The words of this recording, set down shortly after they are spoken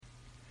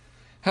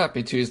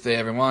Happy Tuesday,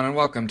 everyone, and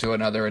welcome to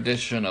another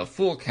edition of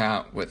Full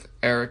Count with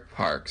Eric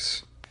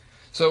Parks.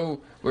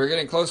 So, we're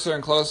getting closer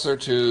and closer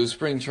to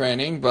spring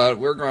training, but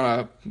we're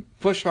going to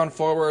push on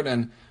forward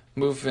and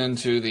move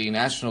into the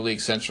National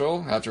League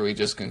Central after we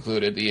just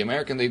concluded the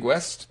American League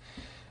West.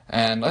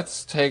 And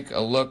let's take a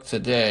look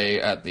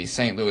today at the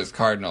St. Louis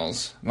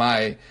Cardinals,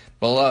 my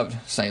beloved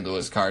St.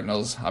 Louis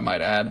Cardinals, I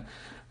might add.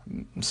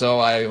 So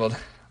I will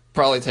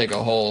probably take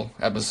a whole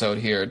episode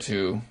here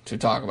to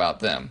talk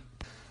about them.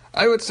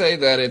 I would say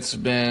that it's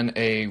been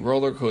a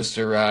roller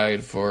coaster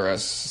ride for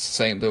us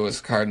St. Louis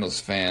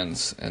Cardinals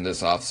fans in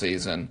this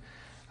offseason.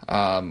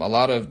 A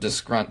lot of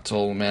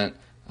disgruntlement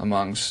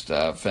amongst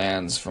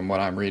fans from what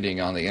I'm reading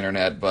on the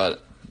internet,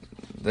 but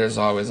there's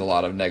always a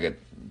lot of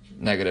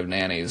negative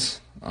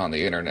nannies on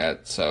the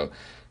internet. So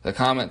the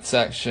comment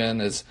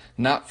section is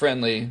not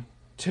friendly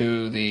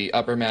to the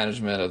upper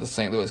management of the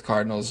St. Louis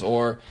Cardinals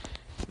or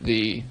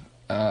the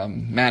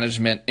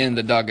management in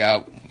the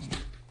dugout,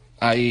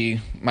 i.e.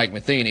 Mike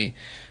Matheny,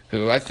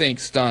 who I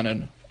think's done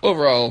an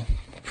overall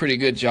pretty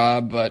good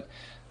job, but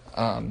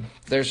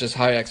there's just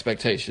high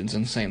expectations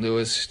in St.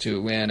 Louis to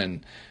win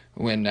and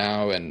win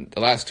now. And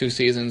the last two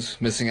seasons,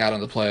 missing out on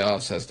the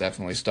playoffs has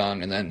definitely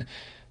stung. And then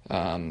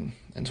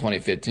in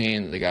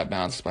 2015, they got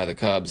bounced by the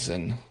Cubs,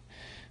 and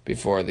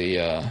before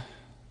they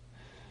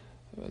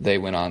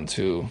went on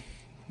to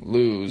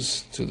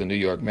lose to the New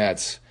York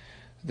Mets,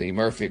 the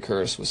Murphy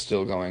curse was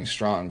still going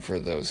strong for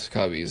those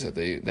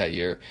Cubbies that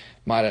year.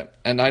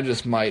 And I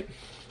just want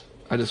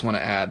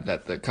to add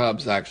that the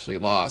Cubs actually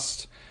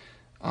lost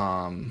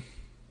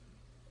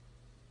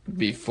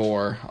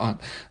before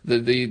the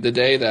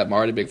day that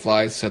Marty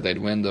McFly said they'd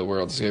win the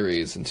World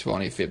Series in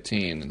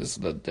 2015. And this is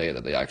the day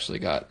that they actually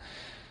got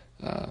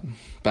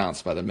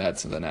bounced by the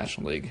Mets in the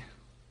National League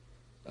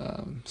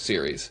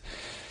Series.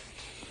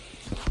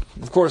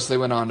 Of course, they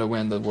went on to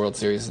win the World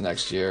Series the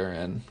next year,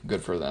 and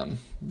good for them.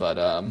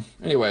 But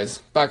anyways,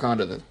 back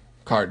onto the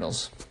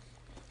Cardinals.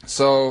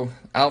 So,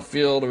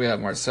 outfield, we have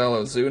Marcell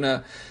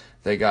Ozuna.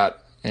 They got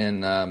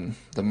in the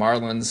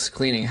Marlins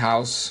cleaning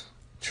house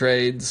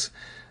trades.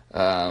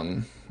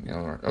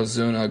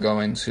 Ozuna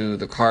going to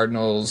the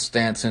Cardinals,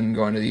 Stanton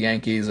going to the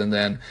Yankees, and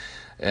then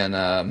in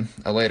a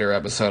later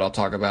episode I'll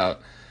talk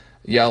about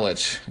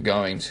Yelich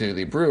going to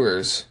the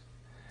Brewers.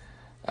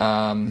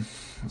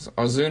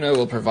 Ozuna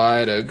will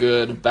provide a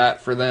good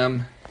bat for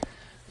them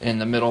in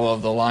the middle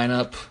of the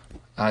lineup.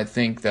 I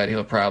think that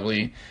he'll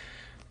probably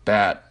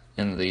bat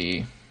in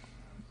the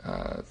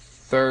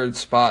third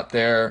spot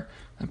there,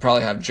 and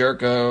probably have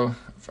Jerko,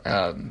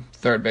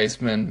 third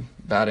baseman,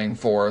 batting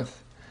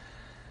fourth.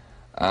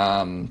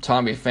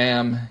 Tommy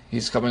Pham,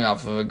 he's coming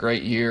off of a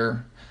great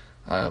year.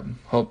 I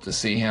hope to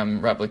see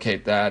him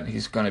replicate that.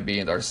 He's going to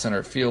be our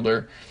center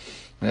fielder.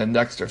 And then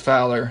Dexter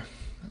Fowler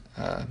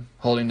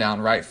holding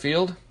down right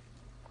field.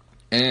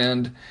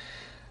 And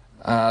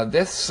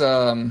this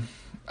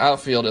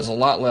outfield is a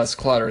lot less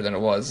cluttered than it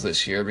was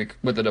this year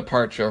with the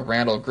departure of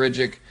Randal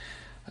Grichuk.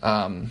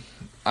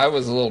 I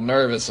was a little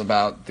nervous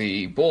about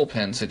the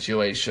bullpen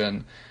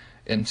situation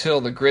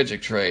until the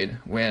Grichuk trade,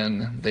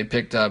 when they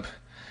picked up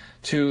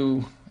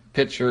two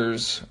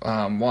pitchers.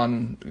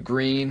 One,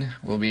 Green,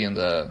 will be in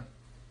the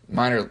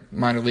minor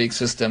league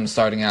system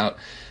starting out.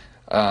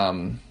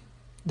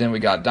 Then we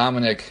got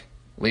Dominic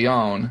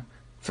Leone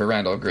for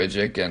Randal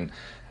Grichuk, and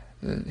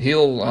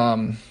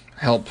he'll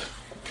help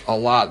a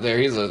lot there.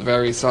 He's a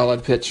very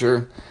solid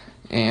pitcher,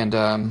 and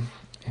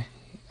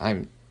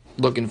I'm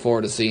looking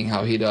forward to seeing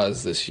how he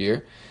does this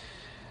year.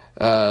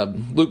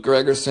 Luke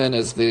Gregerson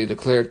is the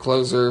declared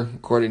closer,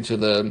 according to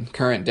the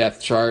current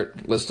depth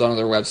chart listed on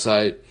their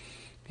website.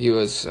 He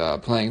was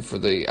playing for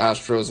the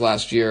Astros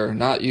last year,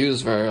 not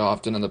used very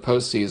often in the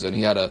postseason.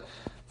 He had a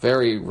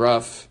very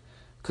rough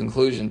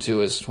conclusion to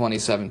his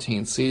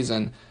 2017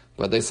 season,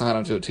 but they signed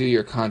him to a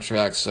 2-year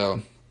contract,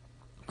 so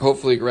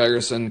hopefully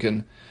Gregerson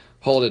can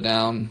hold it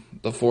down,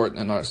 the fort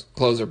in our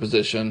closer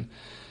position.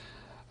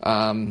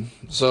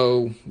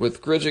 So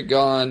with Grichuk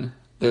gone,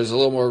 there's a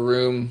little more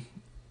room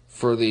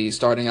for the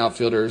starting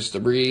outfielders to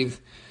breathe.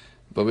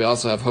 But we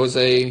also have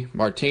Jose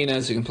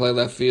Martinez, who can play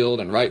left field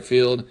and right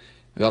field.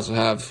 We also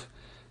have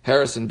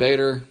Harrison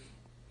Bader,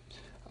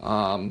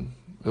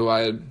 who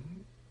I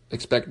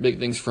expect big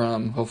things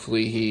from.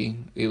 Hopefully he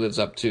lives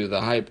up to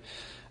the hype.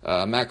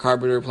 Matt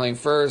Carpenter playing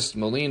first.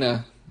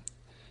 Molina,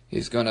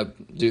 he's going to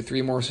do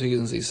 3 more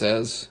seasons, he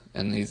says,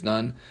 and he's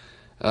done.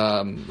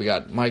 We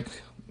got Mike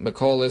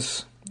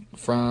McCollis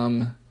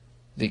from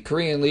the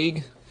Korean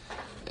League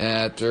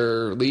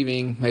after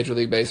leaving Major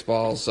League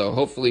Baseball, so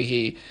hopefully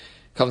he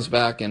comes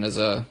back and is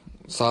a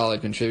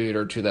solid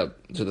contributor to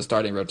the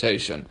starting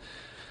rotation.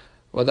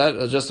 Well,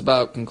 that just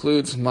about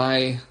concludes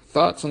my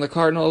thoughts on the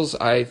Cardinals.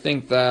 I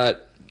think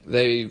that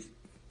there's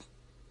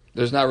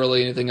not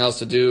really anything else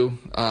to do.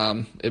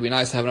 It'd be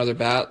nice to have another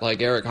bat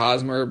like Eric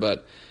Hosmer,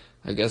 but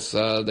I guess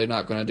they're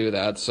not going to do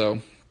that.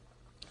 So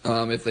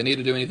if they need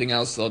to do anything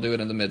else, they'll do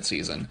it in the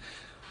midseason.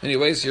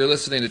 Anyways, you're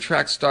listening to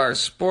Trackstar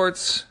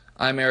Sports.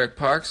 I'm Eric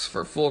Parks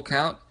for Full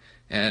Count,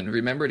 and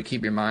remember to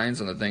keep your minds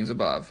on the things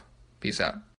above. Peace out.